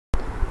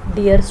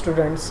Dear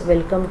students,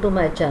 welcome to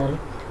my channel.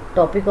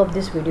 Topic of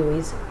this video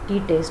is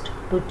t-test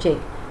to check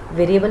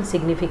variable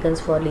significance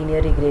for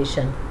linear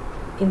regression.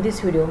 In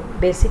this video,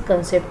 basic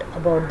concept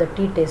about the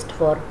t-test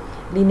for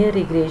linear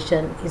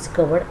regression is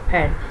covered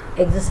and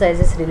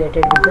exercises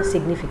related with the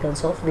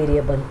significance of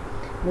variable.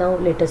 Now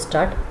let us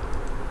start.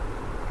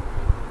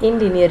 In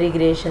linear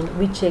regression,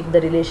 we check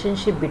the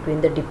relationship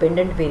between the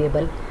dependent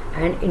variable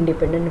and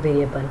independent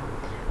variable.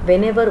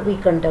 Whenever we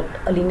conduct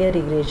a linear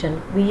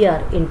regression, we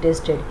are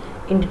interested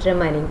in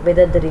determining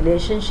whether the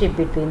relationship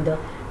between the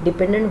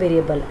dependent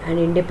variable and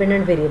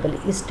independent variable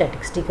is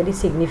statistically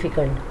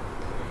significant.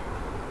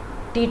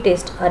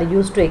 T-tests are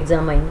used to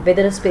examine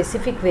whether a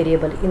specific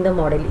variable in the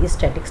model is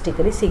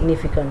statistically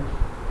significant.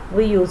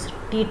 We use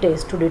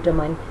t-test to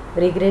determine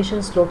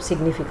regression slope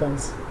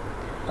significance.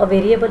 A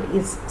variable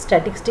is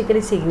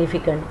statistically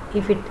significant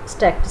if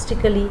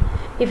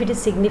it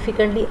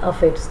significantly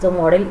affects the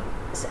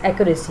model's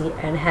accuracy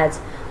and has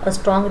a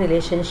strong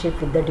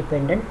relationship with the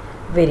dependent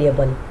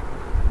variable.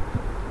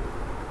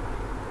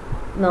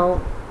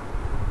 Now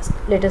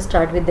let us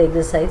start with the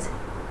exercise.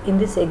 In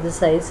this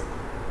exercise,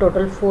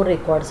 total 4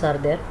 records are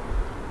there.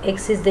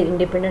 X is the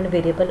independent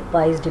variable,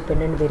 Y is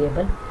dependent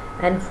variable,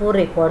 and 4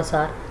 records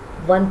are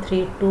 1,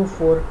 3, 2,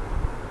 4,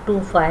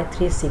 2, 5,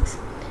 3, 6.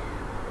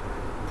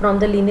 From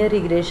the linear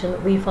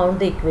regression, we found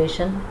the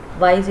equation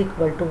y is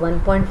equal to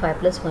 1.5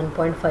 plus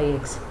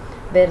 1.5x,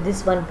 where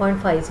this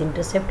 1.5 is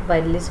intercept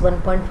while this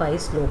 1.5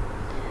 is slope.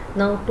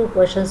 Now two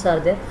questions are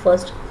there.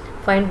 First,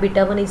 find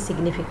beta 1 is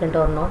significant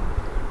or not,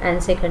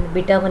 and second,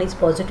 beta 1 is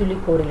positively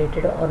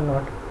correlated or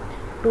not.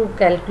 To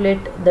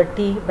calculate the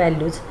t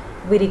values,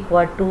 we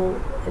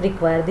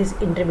require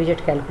this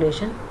intermediate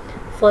calculation.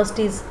 First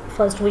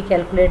we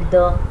calculate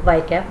the y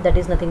cap, that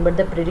is nothing but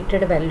the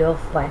predicted value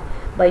of y,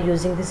 by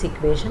using this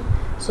equation.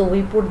 So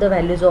we put the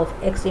values of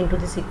x into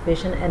this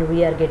equation and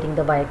we are getting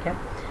the y cap.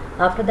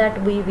 After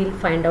that, we will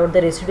find out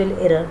the residual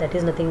error, that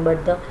is nothing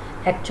but the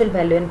actual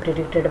value and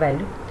predicted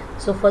value.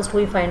 So first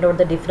we find out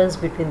the difference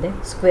between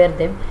them, square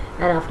them,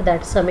 and after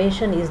that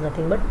summation is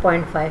nothing but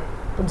 0.5.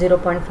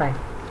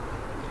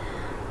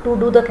 To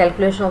do the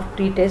calculation of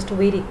t-test,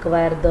 we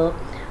require the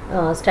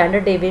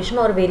standard deviation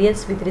or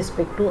variance with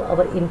respect to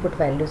our input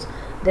values.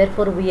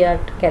 Therefore, we are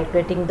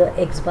calculating the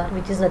x bar,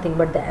 which is nothing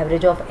but the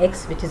average of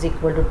x, which is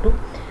equal to 2,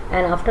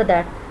 and after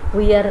that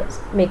we are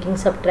making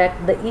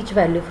subtract the each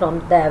value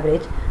from the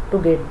average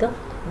to get the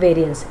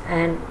variance,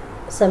 and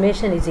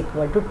summation is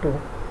equal to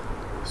 2.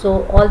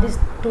 So all these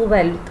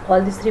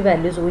three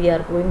values we are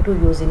going to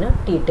use in a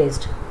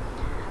t-test.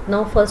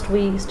 Now first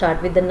we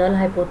start with the null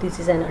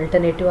hypothesis and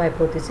alternative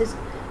hypothesis.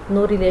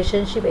 No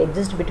relationship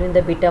exists between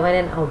the beta 1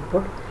 and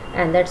output,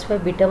 and that's why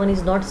beta 1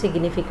 is not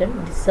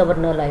significant. This is our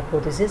null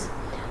hypothesis.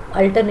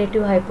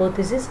 Alternative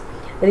hypothesis,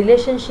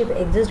 relationship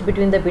exists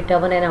between the beta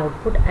 1 and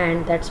output,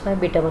 and that's why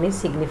beta 1 is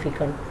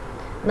significant.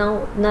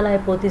 Now null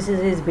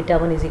hypothesis is beta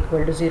 1 is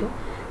equal to 0,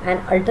 and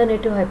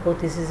alternative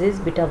hypothesis is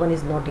beta 1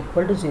 is not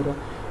equal to 0.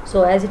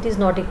 So as it is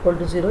not equal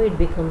to 0, it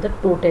becomes the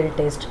two-tailed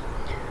test.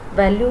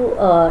 Value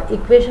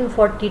equation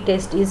for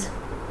t-test is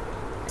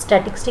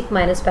statistic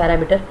minus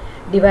parameter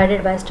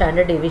divided by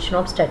standard deviation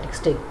of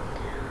statistic,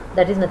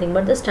 that is nothing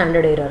but the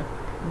standard error.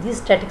 This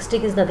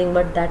statistic is nothing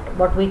but that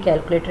what we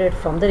calculated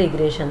from the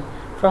regression.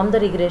 From the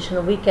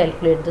regression we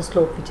calculate the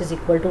slope, which is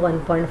equal to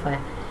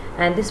 1.5,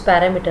 and this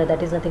parameter,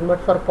 that is nothing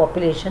but for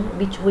population,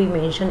 which we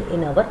mentioned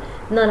in our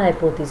null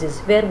hypothesis,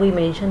 where we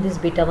mentioned this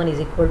beta 1 is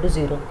equal to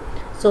 0.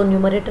 So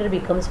numerator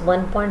becomes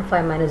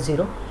 1.5 minus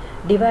 0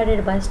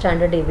 divided by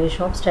standard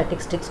deviation of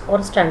statistics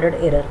or standard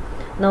error.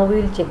 Now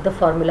we will check the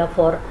formula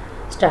for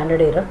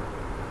standard error.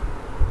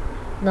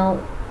 Now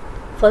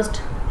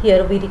first,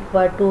 here we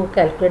require to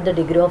calculate the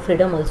degree of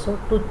freedom also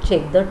to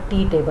check the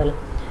t table.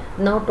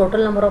 Now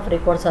total number of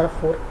records are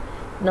 4.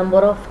 Number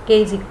of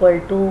k is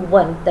equal to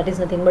 1, that is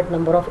nothing but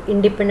number of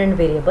independent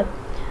variable.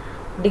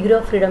 Degree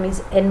of freedom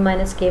is n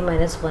minus k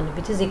minus 1,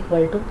 which is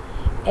equal to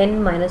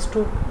n minus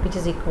 2, which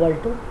is equal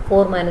to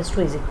 4 minus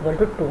 2 is equal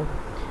to 2.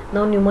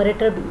 Now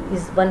numerator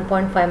is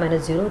 1.5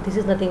 minus 0. This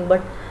is nothing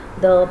but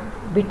the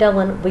beta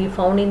 1 we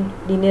found in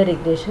linear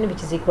regression,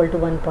 which is equal to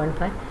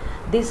 1.5.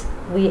 This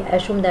we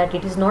assume that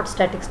it is not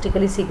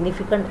statistically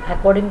significant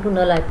according to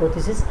null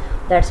hypothesis,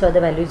 that's why the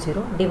value is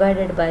 0,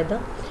 divided by the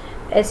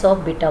s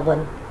of beta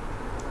 1,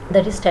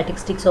 that is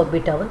statistics of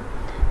beta 1.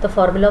 The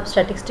formula of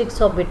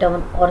statistics of beta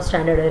 1 or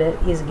standard error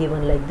is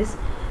given like this.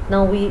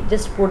 Now we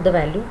just put the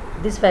value.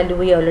 This value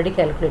we already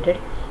calculated,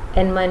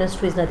 n minus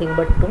 2 is nothing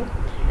but 2,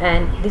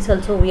 and this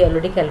also we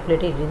already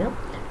calculated in a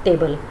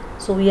table.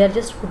 So we are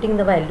just putting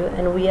the value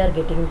and we are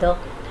getting the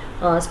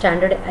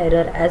standard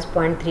error as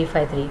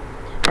 0.353,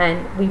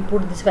 and we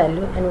put this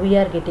value and we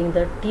are getting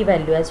the t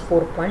value as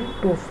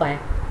 4.25.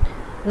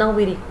 Now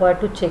we require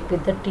to check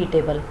with the t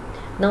table.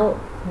 Now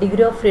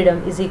degree of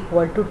freedom is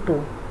equal to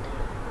 2.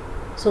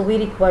 So we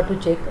require to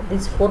check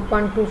this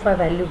 4.25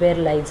 value where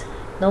lies.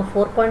 Now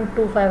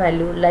 4.25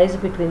 value lies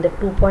between the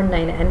 2.9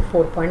 and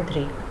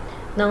 4.3.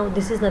 Now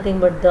this is nothing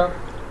but the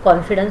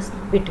confidence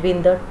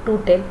between the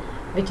two tail,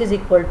 which is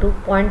equal to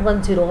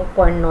 0.10 or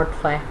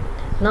 0.05.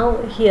 Now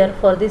here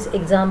for this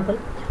example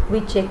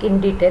we check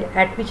in detail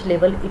at which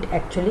level it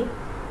actually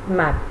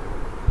mapped.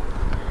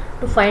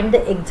 To find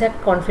the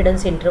exact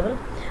confidence interval,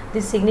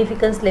 this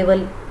significance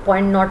level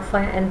 0.05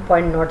 and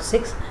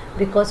 0.06,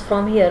 because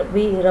from here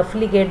we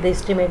roughly get the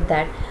estimate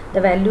that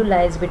the value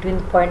lies between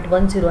 0.10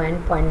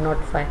 and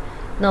 0.05.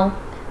 Now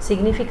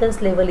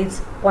significance level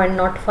is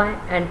 0.05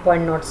 and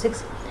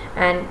 0.06,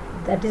 and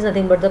that is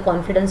nothing but the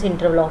confidence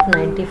interval of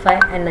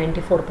 95 and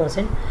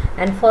 94%,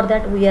 and for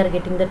that we are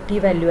getting the t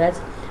value as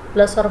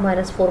plus or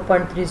minus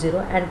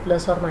 4.30 and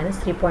plus or minus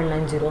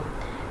 3.90.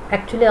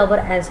 Actually our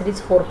answer is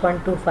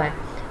 4.25.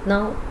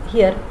 Now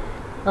here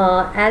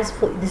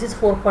this is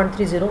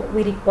 4.30,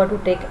 we require to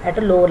take at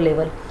a lower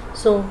level.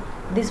 So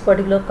this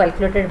particular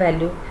calculated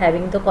value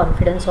having the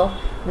confidence of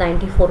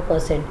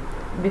 94%,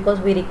 because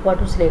we require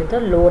to select the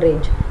low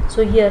range.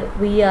 So here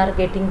we are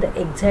getting the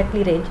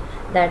exactly range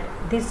that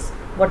this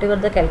whatever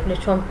the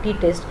calculation of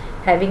t-test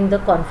having the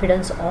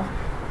confidence of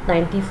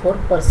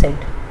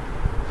 94%.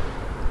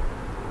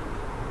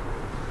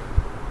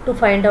 To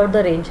find out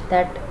the range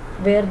that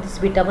where this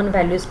beta 1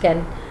 values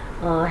can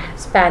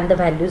span the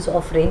values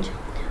of range,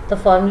 the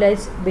formula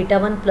is beta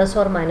 1 plus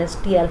or minus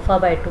t alpha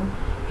by 2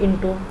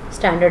 into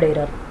standard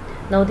error.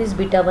 Now this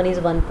beta 1 is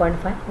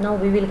 1.5. Now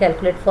we will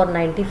calculate for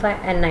 95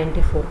 and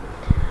 94,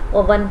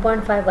 or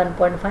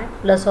 1.5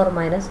 plus or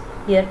minus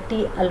here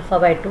t alpha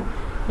by 2.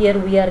 Here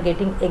we are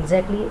getting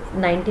exactly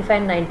 95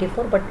 and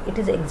 94, but it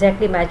is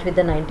exactly matched with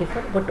the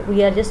 94, but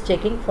we are just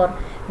checking for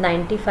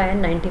 95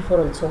 and 94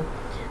 also.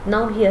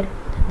 Now here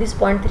this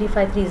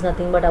 0.353 is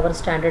nothing but our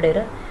standard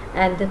error,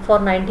 and then for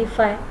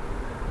 95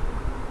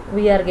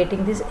 we are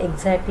getting this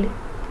exactly,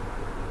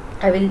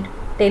 I will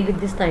tell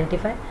with this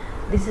 95,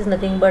 this is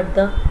nothing but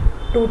the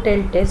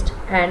two-tail test,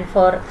 and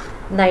for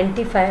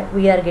 95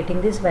 we are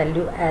getting this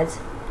value as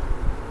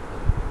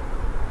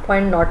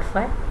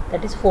 0.05,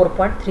 that is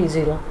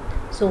 4.30.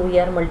 So we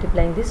are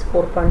multiplying this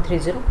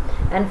 4.30,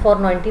 and for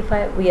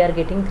 95 we are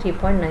getting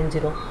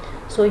 3.90.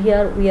 So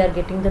here we are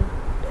getting the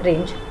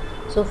range.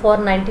 So for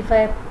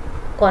 95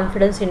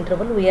 confidence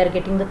interval we are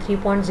getting the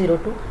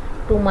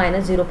 3.02 to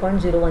minus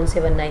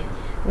 0.0179.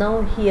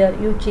 Now here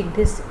you check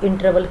this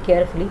interval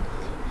carefully.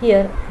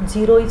 Here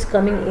 0 is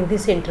coming in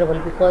this interval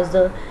because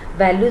the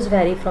values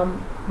vary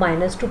from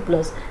minus to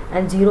plus,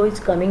 and 0 is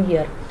coming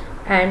here,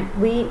 and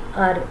we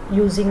are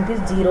using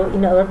this 0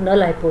 in our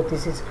null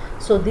hypothesis.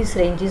 So this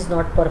range is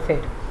not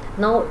perfect.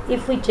 Now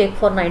if we check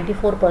for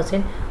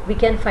 94%, we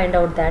can find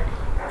out that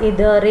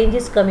the range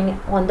is coming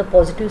on the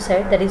positive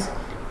side, that is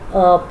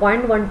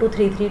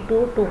 0.1233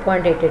 to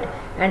 2.88,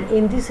 and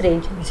in this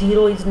range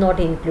 0 is not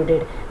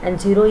included, and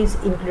 0 is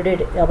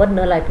included our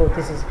null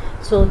hypothesis.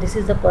 So this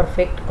is the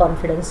perfect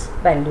confidence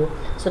value.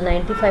 So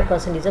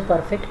 95% is a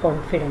perfect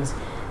confidence.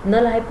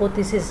 Null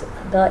hypothesis,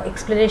 the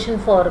explanation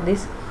for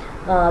this,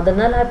 the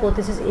null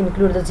hypothesis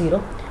include the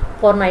 0.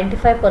 For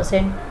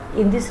 95%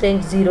 in this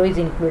range 0 is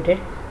included,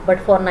 but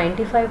for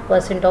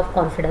 95% of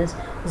confidence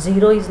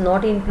 0 is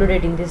not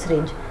included in this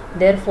range.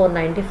 Therefore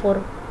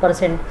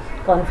 94%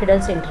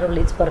 confidence interval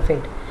is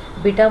perfect.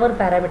 Beta 1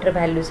 parameter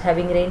values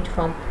having range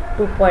from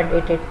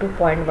 2.88 to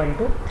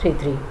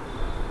 0.1233.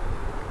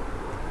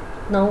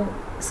 Now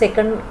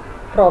second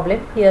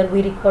problem, here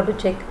we require to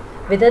check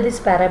whether this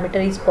parameter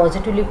is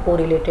positively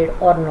correlated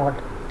or not.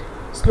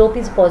 Slope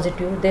is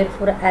positive,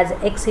 therefore as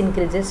x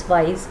increases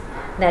y is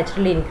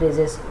naturally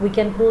increases. We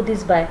can prove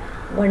this by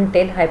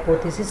one-tail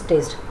hypothesis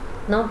test.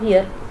 Now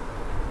here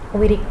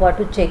we require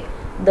to check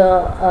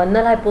the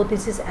null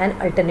hypothesis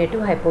and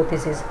alternative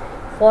hypothesis.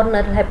 For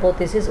null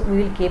hypothesis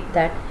we will keep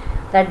that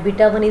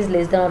beta 1 is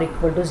less than or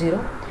equal to 0,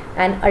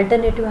 and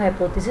alternative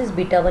hypothesis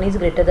beta 1 is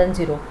greater than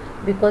 0,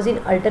 because in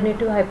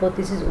alternative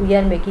hypothesis we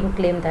are making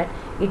claim that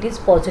it is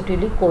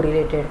positively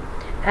correlated.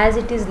 As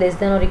it is less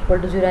than or equal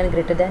to 0 and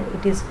greater than,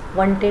 it is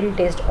one-tail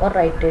test or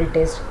right-tail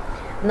test.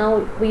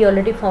 Now we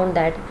already found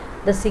that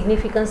the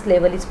significance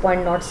level is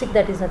 0.06,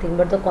 that is nothing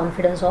but the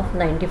confidence of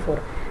 94,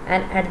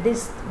 and at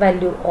this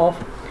value of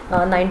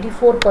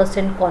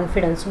 94%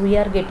 confidence we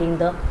are getting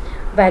the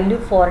value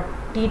for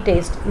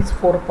t-test is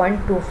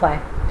 4.25.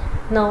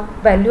 Now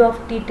value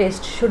of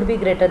t-test should be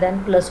greater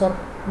than plus or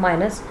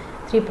minus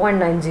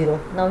 3.90.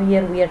 Now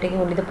here we are taking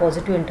only the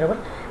positive interval,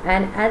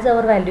 and as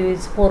our value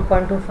is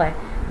 4.25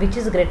 which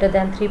is greater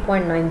than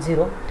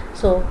 3.90,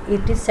 so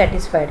it is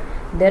satisfied.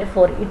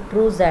 Therefore it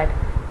proves that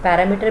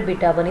parameter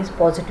beta 1 is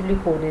positively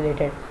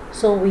correlated.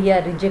 So we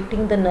are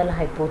rejecting the null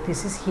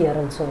hypothesis here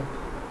also.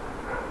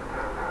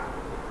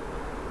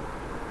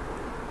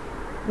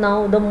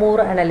 Now the more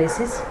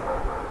analysis.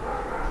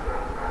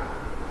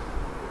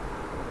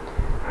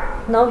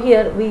 Now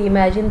here we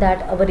imagine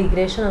that our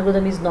regression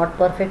algorithm is not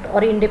perfect,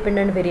 or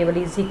independent variable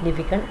is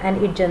significant,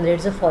 and it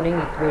generates the following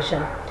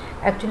equation.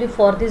 Actually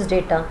for this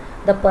data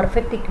the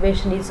perfect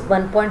equation is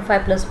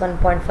 1.5 plus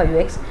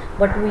 1.5x,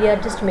 but we are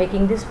just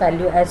making this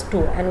value as 2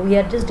 and we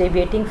are just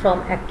deviating from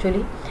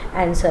actually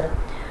answer.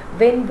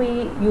 When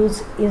we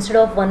use instead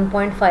of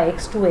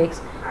 1.5x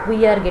 2x,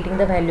 we are getting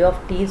the value of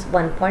t is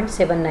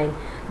 1.79.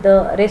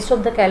 the rest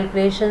of the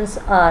calculations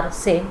are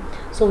same.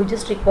 So we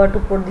just require to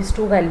put these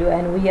two value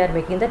and we are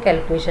making the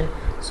calculation.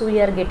 So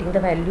we are getting the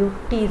value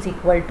t is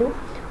equal to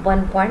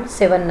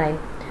 1.79.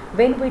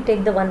 when we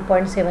take the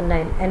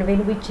 1.79 and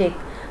when we check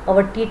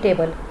our t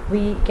table,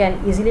 we can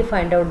easily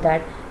find out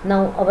that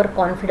now our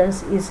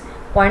confidence is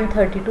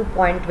 0.30 to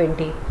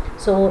 0.20.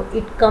 so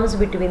it comes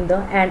between the,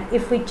 and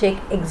if we check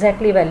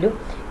exactly value,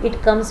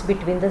 it comes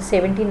between the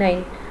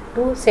 79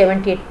 to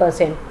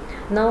 78%.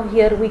 Now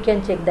here we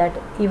can check that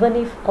even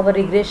if our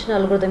regression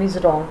algorithm is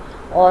wrong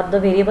or the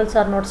variables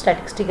are not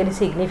statistically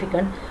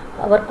significant,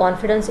 our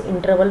confidence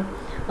interval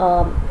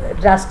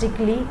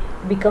drastically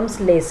becomes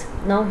less.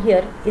 Now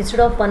here instead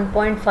of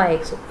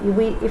 1.5x,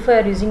 if we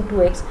are using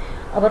 2x,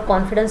 our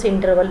confidence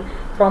interval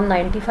from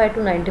 95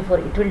 to 94,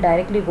 it will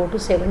directly go to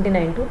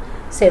 79 to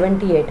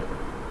 78.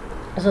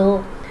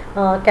 So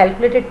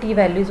calculated t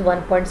value is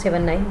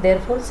 1.79,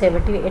 therefore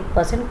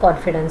 78%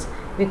 confidence,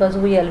 because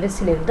we always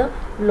select the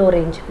low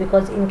range,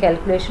 because in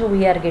calculation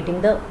we are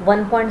getting the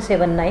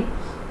 1.79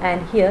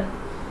 and here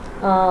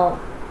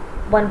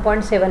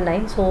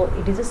 1.79, so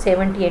it is a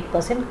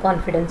 78%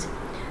 confidence.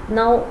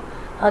 Now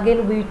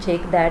again we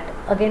check that,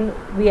 again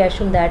we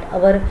assume that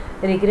our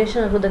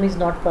regression algorithm is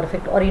not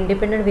perfect or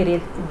independent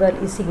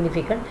variable is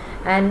significant,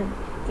 and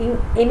in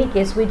any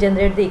case we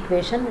generate the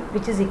equation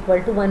which is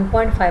equal to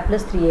 1.5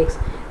 plus 3x.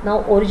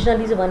 Now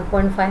originally is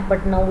 1.5,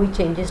 but now we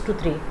changes to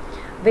 3.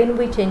 When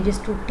we changes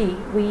to t,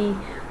 we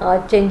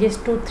changes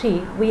to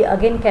 3, we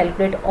again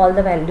calculate all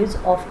the values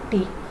of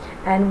t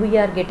and we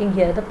are getting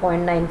here the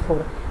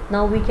 0.94.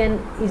 Now we can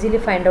easily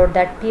find out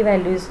that t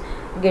value is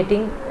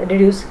getting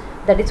reduced,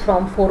 that is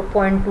from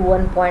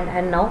 4.21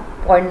 and now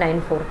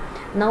 0.94.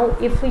 Now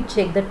if we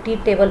check the t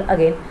table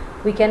again,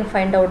 we can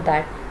find out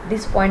that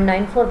this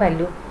 0.94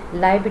 value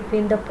lie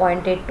between the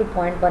 0.8 to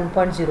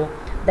 1.0,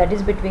 that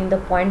is between the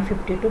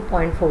 0.50 to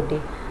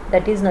 0.40.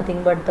 that is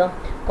nothing but the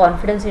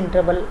confidence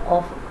interval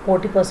of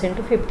 40%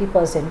 to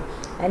 50%.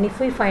 And if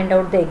we find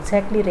out the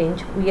exactly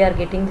range, we are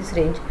getting this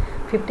range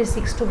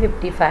 56 to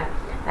 55,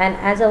 and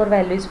as our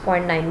value is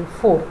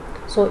 0.94,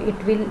 so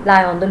it will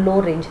lie on the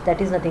low range,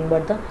 that is nothing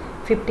but the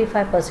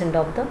 55%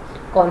 of the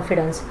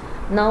confidence.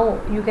 Now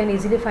you can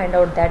easily find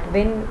out that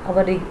when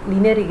our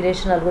linear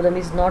regression algorithm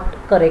is not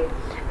correct,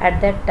 at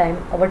that time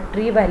our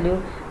tree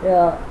value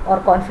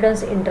or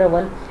confidence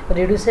interval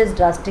reduces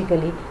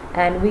drastically,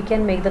 and we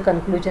can make the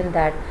conclusion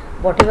that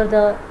whatever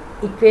the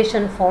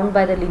equation found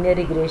by the linear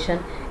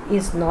regression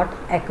is not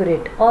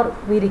accurate, or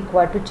we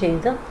require to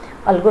change the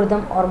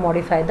algorithm or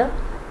modify the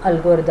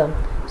algorithm.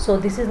 So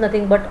this is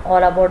nothing but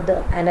all about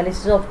the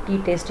analysis of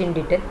t-test in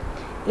detail.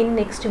 In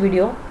next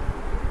video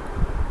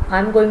I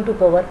am going to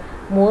cover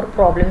more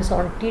problems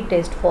on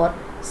t-test for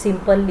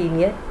simple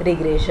linear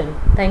regression.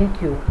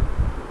 Thank you.